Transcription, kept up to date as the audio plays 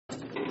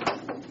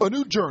A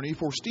new journey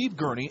for Steve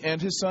Gurney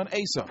and his son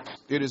Asa.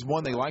 It is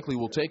one they likely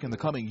will take in the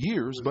coming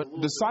years, but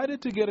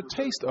decided to get a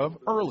taste of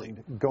early.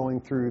 Going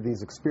through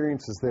these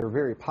experiences that are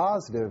very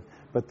positive,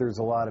 but there's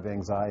a lot of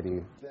anxiety.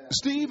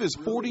 Steve is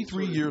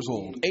 43 years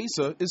old.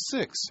 Asa is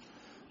 6.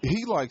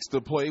 He likes to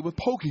play with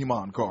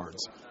Pokemon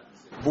cards.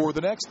 For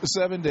the next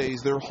 7 days,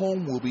 their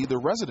home will be the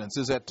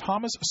residences at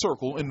Thomas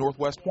Circle in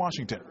Northwest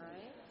Washington.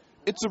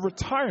 It's a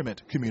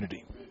retirement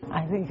community.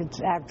 I think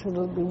it's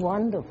absolutely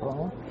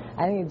wonderful.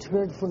 I think it's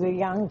good for the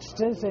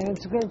youngsters, and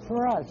it's good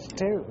for us,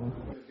 too.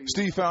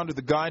 Steve founded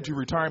the Guide to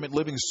Retirement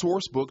Living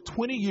Sourcebook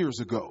 20 years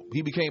ago.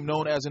 He became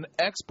known as an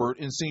expert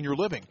in senior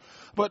living.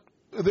 But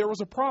there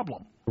was a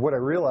problem. What I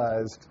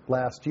realized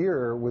last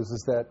year was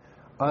that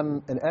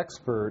I'm an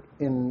expert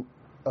in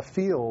a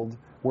field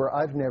where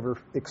I've never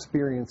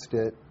experienced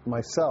it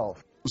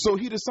myself. So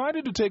he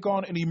decided to take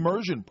on an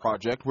immersion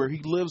project where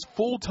he lives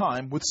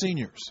full-time with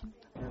seniors.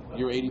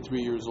 You're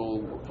 83 years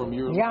old from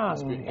your young,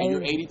 experience, and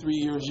you're 83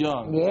 years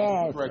young.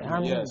 Yes.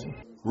 Yes.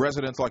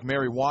 Residents like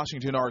Mary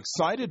Washington are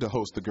excited to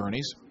host the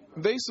Gurneys.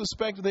 They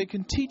suspect they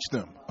can teach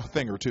them a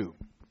thing or two.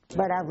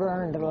 But I've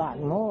learned a lot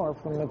more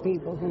from the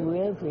people who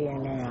live here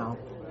now,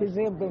 because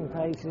there have been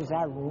places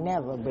I've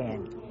never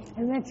been.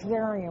 And that's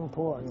very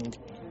important,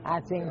 I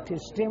think, to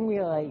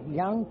stimulate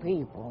young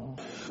people.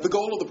 The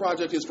goal of the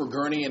project is for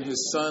Gurney and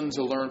his son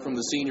to learn from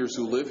the seniors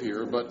who live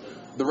here, but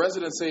the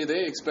residents say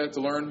they expect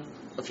to learn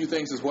a few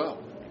things as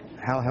well.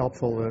 How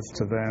helpful it is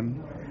to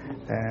them,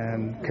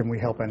 and can we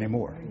help any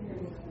more?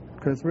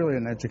 Because it's really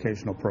an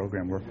educational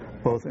program we're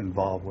both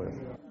involved with.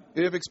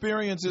 If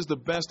experience is the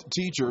best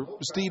teacher,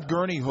 Steve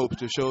Gurney hopes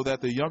to show that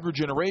the younger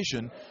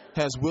generation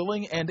has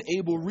willing and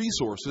able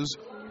resources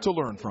to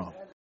learn from.